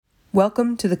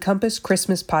Welcome to the Compass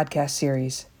Christmas Podcast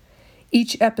Series.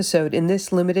 Each episode in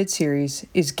this limited series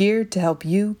is geared to help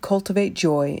you cultivate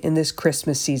joy in this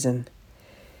Christmas season.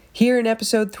 Here in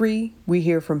Episode 3, we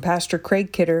hear from Pastor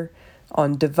Craig Kidder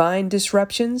on divine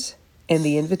disruptions and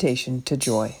the invitation to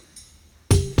joy.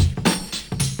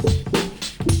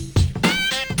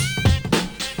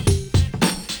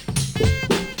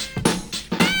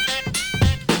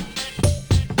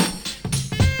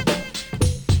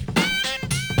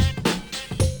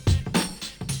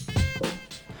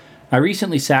 I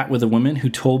recently sat with a woman who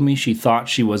told me she thought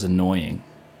she was annoying.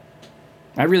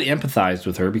 I really empathized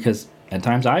with her because at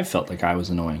times I've felt like I was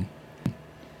annoying.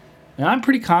 And I'm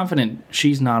pretty confident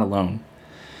she's not alone.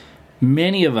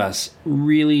 Many of us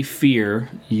really fear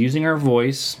using our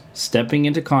voice, stepping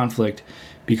into conflict,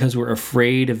 because we're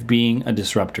afraid of being a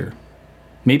disruptor.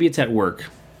 Maybe it's at work.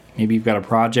 Maybe you've got a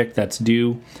project that's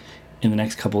due in the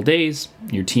next couple days.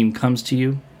 Your team comes to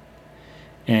you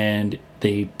and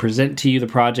they present to you the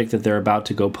project that they're about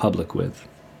to go public with.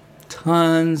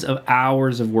 Tons of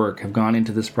hours of work have gone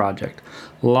into this project.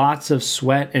 Lots of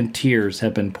sweat and tears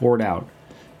have been poured out.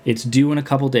 It's due in a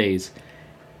couple days.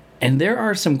 And there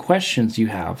are some questions you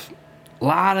have. A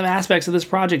lot of aspects of this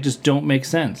project just don't make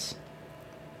sense.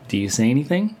 Do you say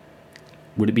anything?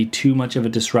 Would it be too much of a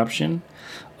disruption?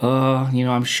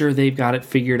 I'm sure they've got it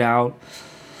figured out.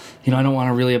 I don't want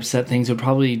to really upset things. It would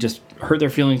probably just hurt their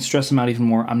feelings, stress them out even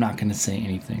more. I'm not going to say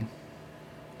anything.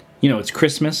 It's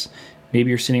Christmas. Maybe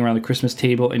you're sitting around the Christmas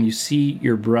table and you see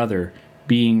your brother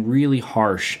being really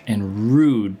harsh and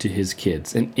rude to his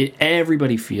kids. And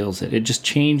everybody feels it. It just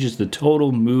changes the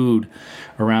total mood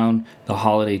around the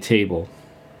holiday table.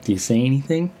 Do you say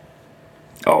anything?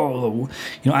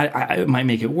 I might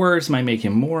make it worse, might make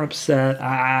him more upset.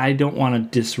 I don't want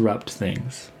to disrupt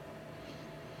things.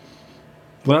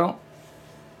 Well,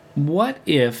 what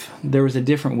if there was a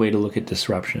different way to look at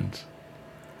disruptions?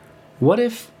 What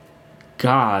if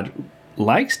God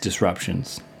likes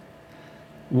disruptions?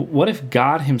 What if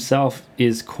God himself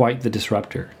is quite the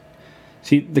disruptor?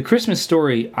 See, the Christmas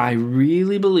story, I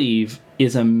really believe,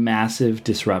 is a massive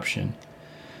disruption.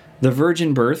 The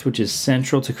virgin birth, which is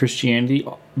central to Christianity,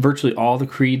 virtually all the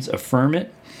creeds affirm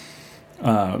it.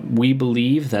 We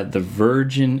believe that the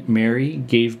Virgin Mary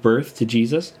gave birth to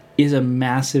Jesus, is a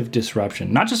massive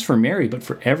disruption, not just for Mary, but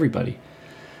for everybody.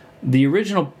 The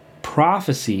original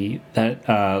prophecy that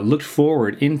looked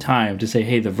forward in time to say,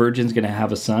 hey, the virgin's going to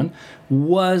have a son,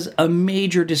 was a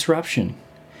major disruption.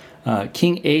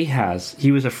 King Ahaz,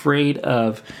 he was afraid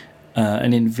of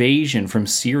an invasion from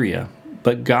Syria,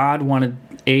 but God wanted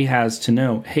Ahaz to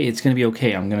know, hey, it's going to be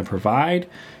okay. I'm going to provide.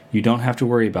 You don't have to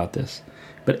worry about this.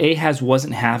 But Ahaz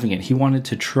wasn't having it. He wanted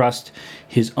to trust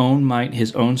his own might,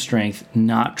 his own strength,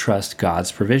 not trust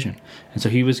God's provision. And so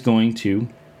he was going to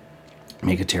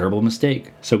make a terrible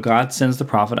mistake. So God sends the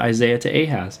prophet Isaiah to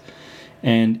Ahaz.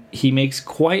 And he makes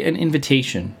quite an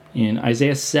invitation. In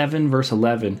Isaiah 7, verse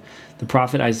 11, the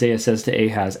prophet Isaiah says to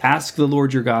Ahaz, "Ask the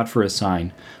Lord your God for a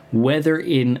sign, whether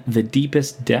in the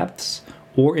deepest depths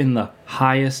or in the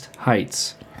highest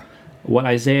heights." What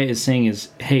Isaiah is saying is,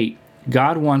 hey,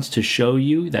 God wants to show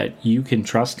you that you can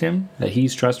trust him, that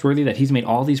he's trustworthy, that he's made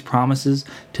all these promises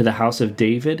to the house of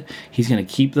David. He's going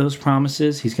to keep those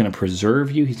promises. He's going to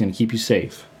preserve you. He's going to keep you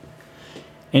safe.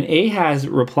 And Ahaz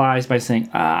replies by saying,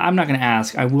 I'm not going to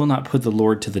ask. I will not put the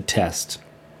Lord to the test.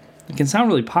 It can sound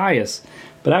really pious,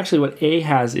 but actually what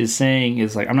Ahaz is saying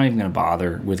is like, I'm not even going to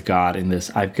bother with God in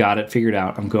this. I've got it figured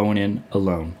out. I'm going in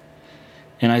alone.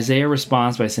 And Isaiah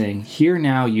responds by saying, "Hear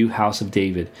now, you house of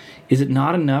David. Is it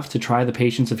not enough to try the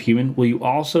patience of human? Will you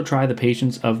also try the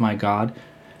patience of my God?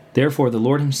 Therefore, the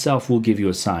Lord himself will give you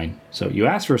a sign." So you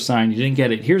asked for a sign, you didn't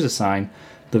get it. Here's a sign.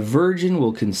 The virgin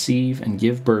will conceive and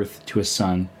give birth to a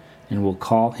son, and will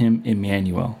call him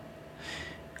Emmanuel.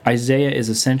 Isaiah is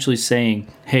essentially saying,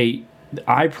 hey,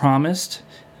 I promised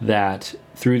that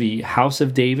through the house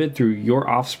of David, through your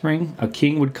offspring, a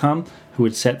king would come who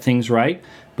would set things right.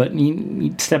 But you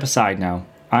need to step aside now.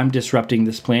 I'm disrupting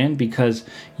this plan because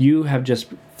you have just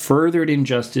furthered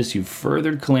injustice. You've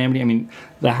furthered calamity. I mean,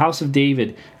 the house of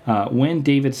David, when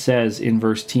David says in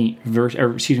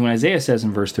when Isaiah says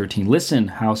in verse 13, listen,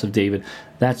 house of David,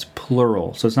 that's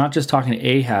plural. So it's not just talking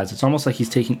to Ahaz. It's almost like he's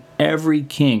taking every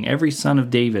king, every son of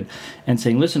David, and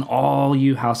saying, listen, all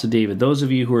you house of David, those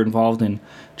of you who are involved in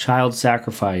child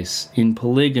sacrifice, in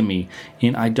polygamy,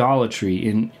 in idolatry,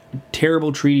 in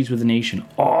terrible treaties with the nation,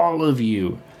 all of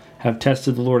you have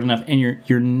tested the Lord enough, and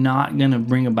you're not going to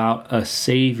bring about a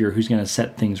savior who's going to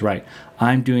set things right.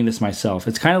 I'm doing this myself.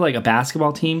 It's kind of like a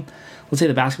basketball team. Let's say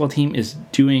the basketball team is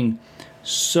doing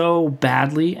so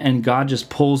badly, and God just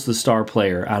pulls the star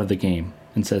player out of the game.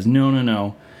 and says,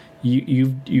 no,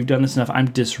 you've done this enough.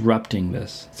 I'm disrupting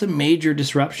this. It's a major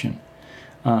disruption.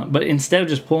 But instead of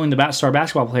just pulling the star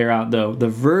basketball player out, though, the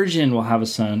virgin will have a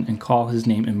son and call his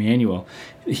name Emmanuel.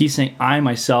 He's saying, I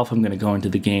myself am going to go into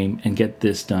the game and get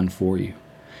this done for you.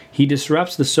 He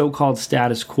disrupts the so-called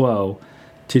status quo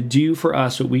to do for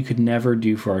us what we could never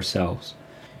do for ourselves.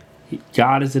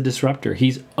 God is a disruptor.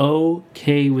 He's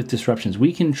okay with disruptions.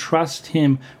 We can trust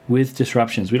him with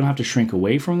disruptions. We don't have to shrink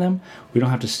away from them. We don't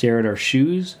have to stare at our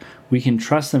shoes. We can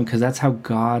trust them because that's how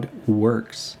God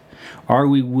works. Are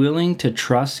we willing to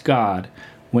trust God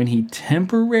when he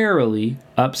temporarily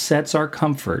upsets our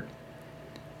comfort?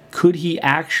 Could he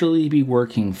actually be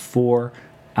working for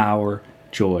our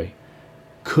joy?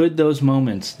 Could those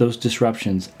moments, those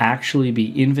disruptions, actually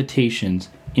be invitations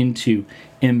into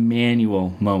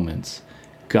Emmanuel moments,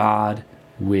 God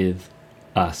with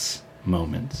us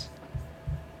moments?